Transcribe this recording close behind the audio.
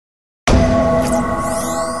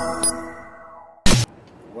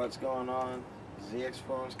what's going on, ZX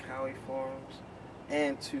Forums, Cowie Forums,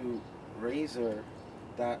 and to Razor.com.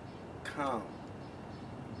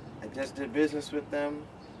 I just did business with them,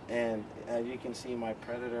 and as you can see, my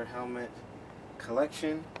Predator helmet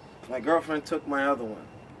collection. My girlfriend took my other one.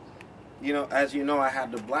 You know, as you know, I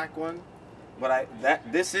had the black one, but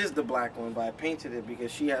this is the black one, but I painted it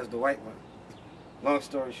because she has the white one. Long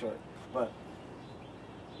story short, but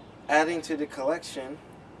adding to the collection,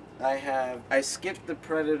 I skipped the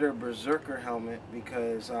Predator Berserker helmet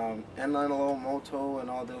because NLO Moto and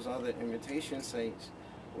all those other imitation sites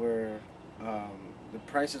where the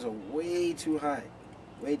prices are way too high,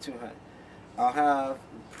 way too high. I'll have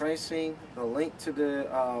pricing, the link to the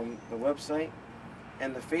website,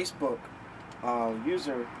 and the Facebook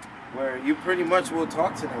user where you pretty much will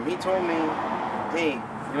talk to them. He told me, hey,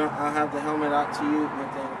 you know, I'll have the helmet out to you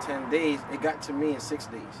within 10 days. It got to me in 6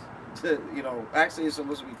 days. You know, actually it's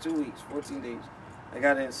supposed to be 2 weeks, 14 days. I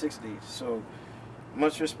got it in 6 days. So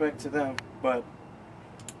much respect to them. But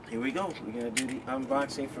here we go. We're gonna do the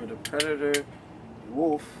unboxing for the Predator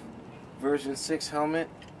Wolf version 6 helmet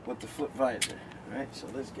with the flip visor. Alright, so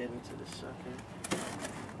let's get into the sucker.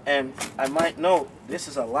 And I might note, this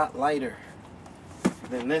is a lot lighter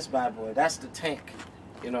than this bad boy. That's the tank,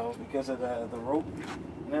 you know, because of the rope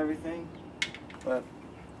and everything. But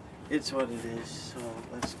it's what it is, so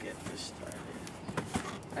let's get this started.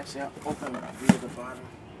 Actually, I'll open it via the bottom.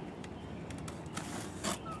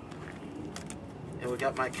 And we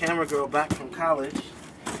got my camera girl back from college.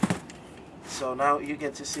 So now you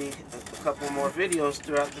get to see a couple more videos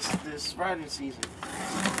throughout this riding season.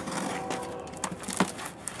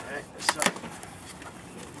 Alright, so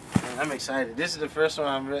man, I'm excited. This is the first one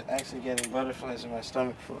I'm actually getting butterflies in my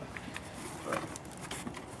stomach for. But,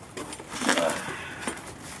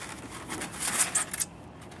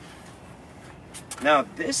 now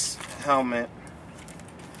this helmet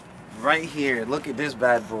right here, look at this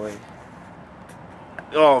bad boy.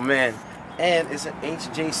 Oh man, and it's an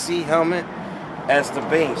HJC helmet as the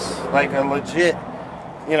base, like a legit,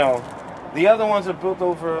 you know, the other ones are built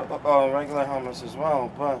over regular helmets as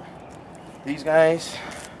well, but these guys,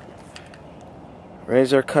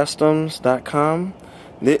 RazorCustoms.com,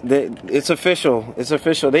 it's official, it's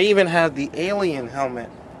official. They even have the Alien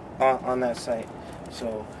helmet on that site.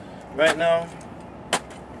 So right now,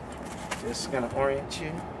 just gonna orient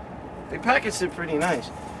you. They packaged it pretty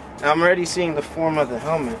nice. Now I'm already seeing the form of the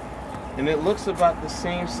helmet, and it looks about the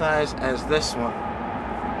same size as this one,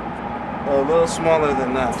 a little smaller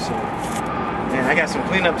than that. So, man, I got some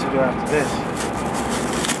cleanup to do after this.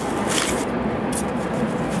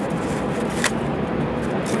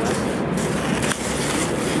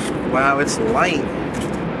 Wow, it's light.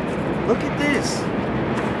 Look at this.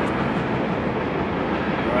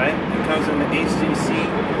 All right, it comes in the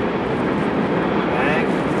HJC.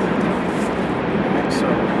 So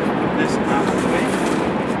put this out of the way.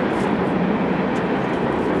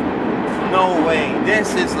 No way.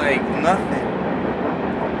 This is like nothing.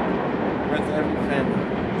 Worth every penny.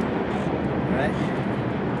 Right?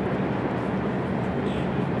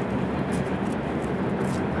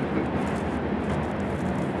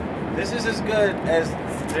 This is as good as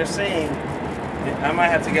they're saying. I might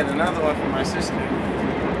have to get another one for my sister.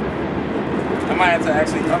 I might have to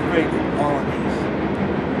actually upgrade all of these.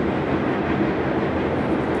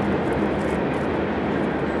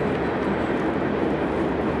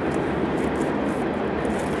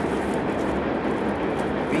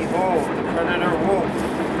 Behold, the Predator Wolf.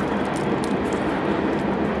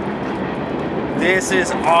 This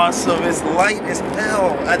is awesome. It's light as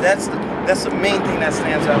hell. That's the main thing that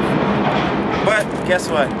stands out. But guess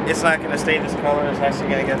what? It's not going to stay this color. It's actually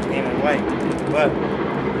going to get painted white. But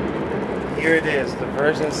here it is, the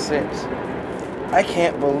version 6. I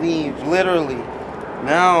can't believe, literally,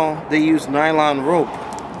 now they use nylon rope.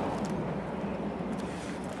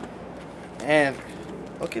 And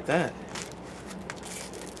look at that.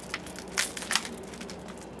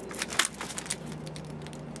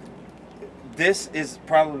 This is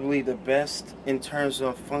probably the best in terms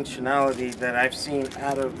of functionality that I've seen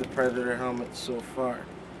out of the Predator helmet so far.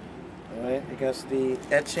 Alright, I got the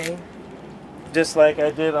etching, just like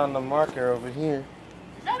I did on the marker over here.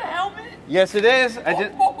 Is that a helmet? Yes, it is.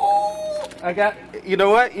 I got, you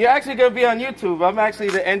know what? You're actually going to be on YouTube. I'm actually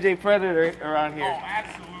the NJ Predator around here. Oh,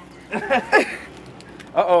 absolutely.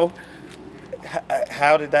 Uh-oh.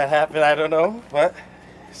 How did that happen? I don't know, but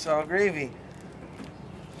it's all gravy.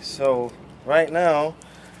 So right now,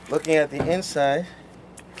 looking at the inside,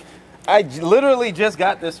 I literally just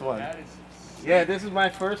got this one. That is sick. Yeah, this is my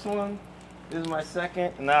first one. This is my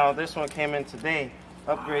second. Now this one came in today,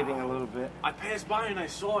 upgrading a little bit. I passed by and I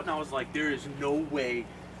saw it and I was like, there is no way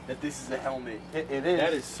that this is a helmet. It is.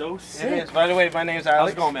 That is so sick. It is. By the way, my name's Alex.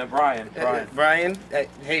 How's it going, man? Brian. Brian.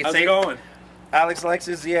 Hey, How's say it going?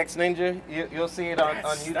 AlexlexusZXninja. You'll see it on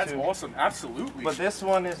YouTube. That's awesome. Absolutely. But this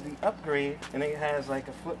one is the upgrade, and it has like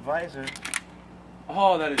a flip visor.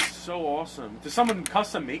 Oh, that is so awesome. Does someone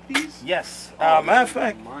custom make these? Yes. Oh, Matter of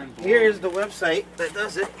fact, mind-blowing. here is the website that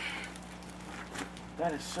does it.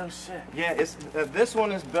 That is so sick. Yeah, it's this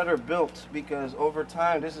one is better built because over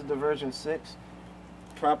time, this is the version 6.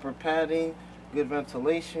 Proper padding, good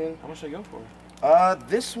ventilation. How much did I go for?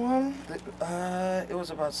 This one, it was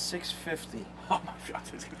about $650. Oh my god,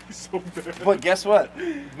 it's gonna be so bad. But guess what?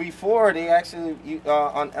 Before they actually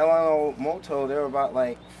on LNO Moto, they were about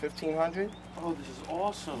like $1,500. Oh, this is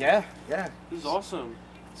awesome. Yeah. This is awesome.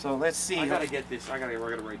 So let's see. I gotta get this. I gotta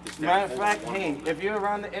write this down. Matter of fact, hey, if you're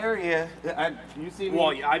around the area, you see me.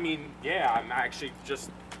 Well, I mean, yeah, I'm actually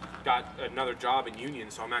just got another job in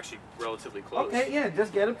Union, so I'm actually relatively close. Okay, yeah,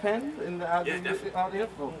 just get a pen and I'll give you all the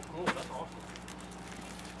info. Cool, that's awesome.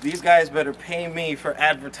 These guys better pay me for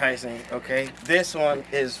advertising, okay? This one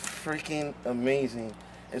is freaking amazing.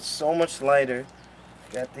 It's so much lighter.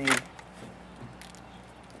 Got the...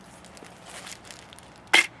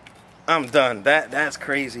 I'm done. That's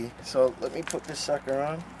crazy. So let me put this sucker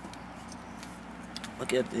on.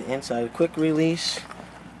 Look at the inside. Quick release.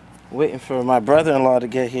 Waiting for my brother-in-law to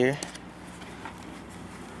get here.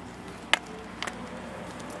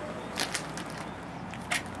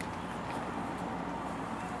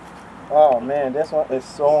 Oh man, this one is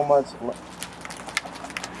so much.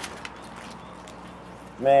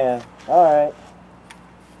 Man, alright.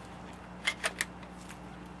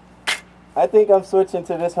 I think I'm switching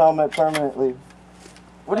to this helmet permanently.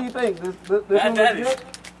 What do you think? This That is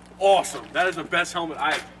awesome. That is the best helmet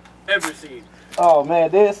I have ever seen. Oh man,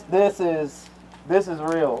 this is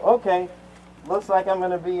real. Okay, looks like I'm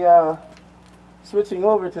gonna be switching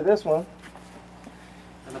over to this one.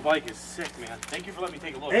 And the bike is sick, man. Thank you for letting me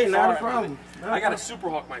take a look. Hey, not a Sorry, problem. I got a Super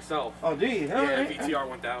Hawk myself. Oh, do you? Yeah, VTR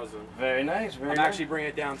 1000. Very nice. Very I'm nice. actually bringing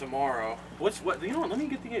it down tomorrow. What? You know what? Let me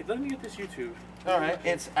get this YouTube. All right,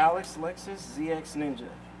 it's AlexlexusZXninja.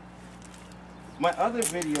 My other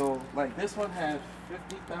video, like this one, had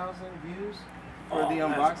 50,000 views for the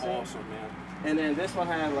unboxing. That's awesome, man. And then this one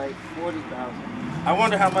had like 40,000. I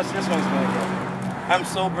wonder how much this one's gonna get. I'm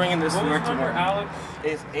so bringing this to work tomorrow. Alex?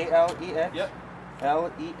 It's ALEX. Yep.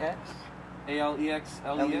 LEX. ALEX.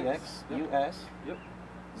 LEX. Yep. US. Yep.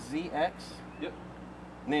 ZX. Yep.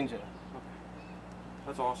 Ninja.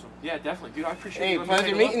 That's awesome. Yeah, definitely, dude. I appreciate. Hey, you letting me pleasure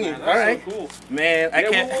take a look, meeting you. man. All That's right. so cool. Man, I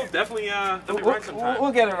can't. We'll definitely ride sometime.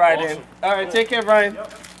 We'll get it right in. Awesome. All right, take care, Brian.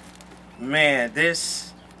 Yep. Man,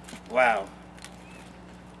 this, wow.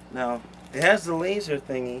 Now, it has the laser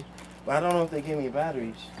thingy, but I don't know if they give me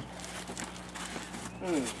batteries.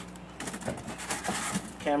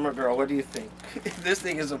 Camera girl, what do you think? This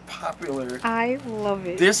thing is a popular. I love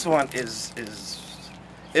it. This one is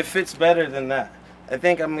it fits better than that. I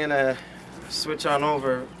think I'm gonna switch on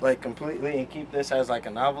over like completely and keep this as like a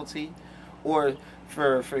novelty, or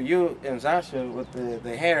for you and Zasha with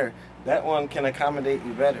the hair, that one can accommodate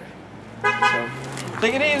you better. So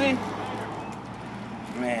take it easy.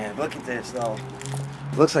 Man, look at this though.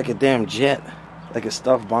 Looks like a damn jet, like a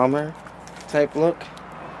stuffed bomber type look.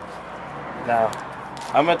 Now,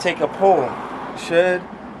 I'm gonna take a poll. Should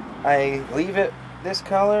I leave it this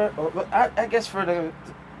color? Or, I guess for the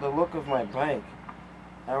look of my bike,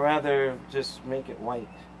 I'd rather just make it white.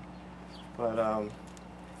 But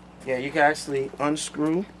yeah, you can actually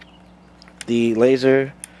unscrew the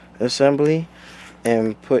laser assembly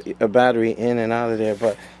and put a battery in and out of there.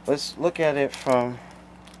 But let's look at it from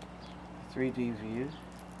 3D view.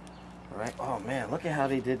 All right. Oh man, look at how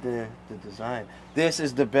they did the design. This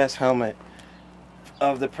is the best helmet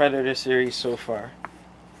of the Predator series so far.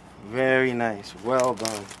 Very nice. Well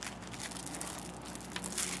done.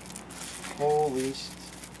 Holy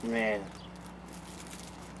man.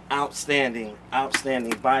 Outstanding.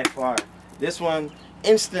 Outstanding by far. This one,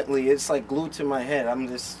 instantly, it's like glued to my head. I'm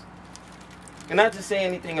just... And not to say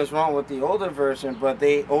anything is wrong with the older version, but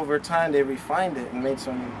they, over time, they refined it and made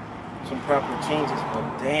some proper changes.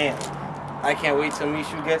 But damn, I can't wait till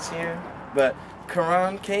Mishu gets here. But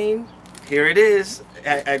Karan came. Here it is.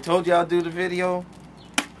 I told you I'll do the video.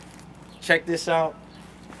 Check this out.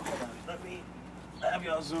 Hold on, let me have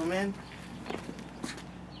y'all zoom in.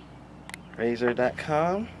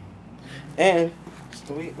 Razor.com. And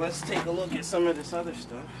let's take a look at some of this other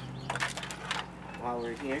stuff while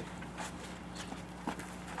we're here.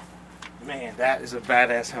 Man, that is a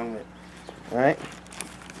badass helmet. Alright?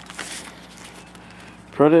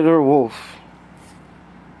 Predator Wolf.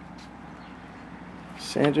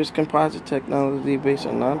 Sanders composite technology based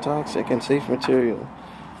on non-toxic and safe material.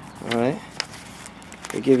 Alright.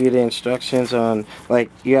 They give you the instructions on,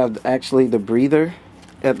 like, you have actually the breather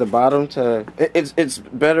at the bottom to, it's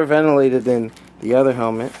better ventilated than the other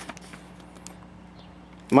helmet.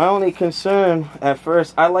 My only concern at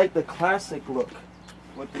first, I like the classic look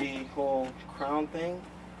with the whole crown thing,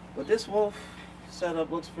 but this wolf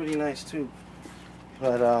setup looks pretty nice too.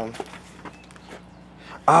 But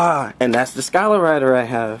and that's the Scholar Rider I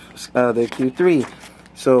have, the Q3.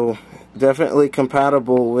 So definitely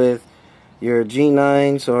compatible with your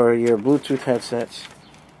G9s or your Bluetooth headsets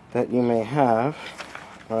that you may have.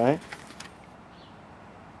 Alright.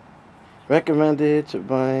 Recommended to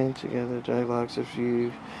bind together drag locks if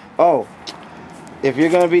you... Oh, if you're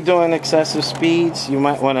going to be doing excessive speeds, you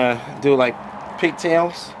might want to do like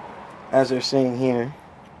pigtails, as they're saying here.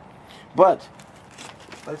 But,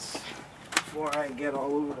 before I get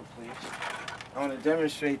all over the place, I want to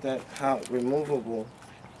demonstrate that how removable.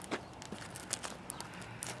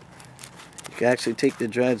 You can actually take the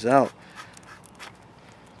dreads out.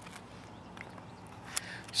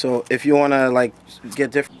 So if you want to like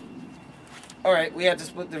get different... Alright, we had to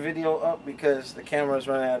split the video up because the camera's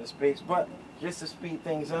running out of space, but just to speed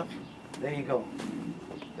things up, there you go.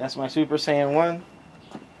 That's my Super Saiyan 1,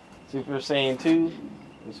 Super Saiyan 2,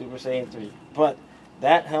 and Super Saiyan 3. But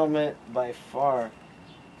that helmet by far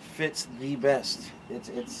fits the best.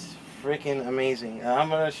 It's freaking amazing. I'm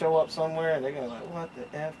going to show up somewhere and they're going to be like, what the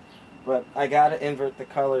F? But I got to invert the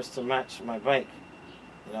colors to match my bike.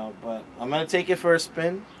 You know, but I'm going to take it for a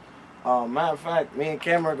spin. Matter of fact, me and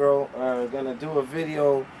Camera Girl are going to do a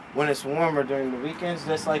video when it's warmer during the weekends,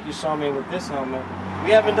 just like you saw me with this helmet. We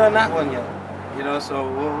haven't done that one yet, you know,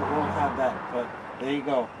 so we'll have that. But there you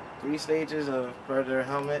go. 3 stages of Predator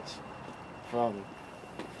helmets from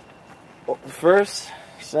first,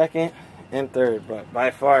 second, and third. But by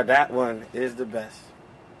far, that one is the best.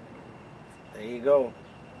 There you go.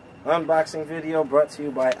 Unboxing video brought to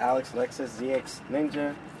you by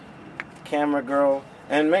AlexlexusZXninja, Camera Girl.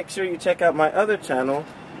 And make sure you check out my other channel,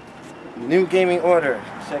 New Gaming Order.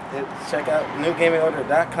 Check out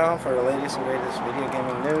newgamingorder.com for the latest and greatest video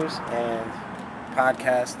gaming news and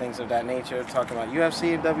podcasts, things of that nature, talking about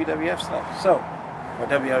UFC and WWF stuff. So, or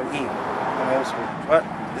WWE, I'm old school. But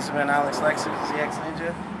this has been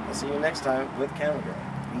AlexlexusZXninja. I'll see you next time with Camera Girl.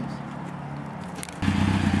 Peace.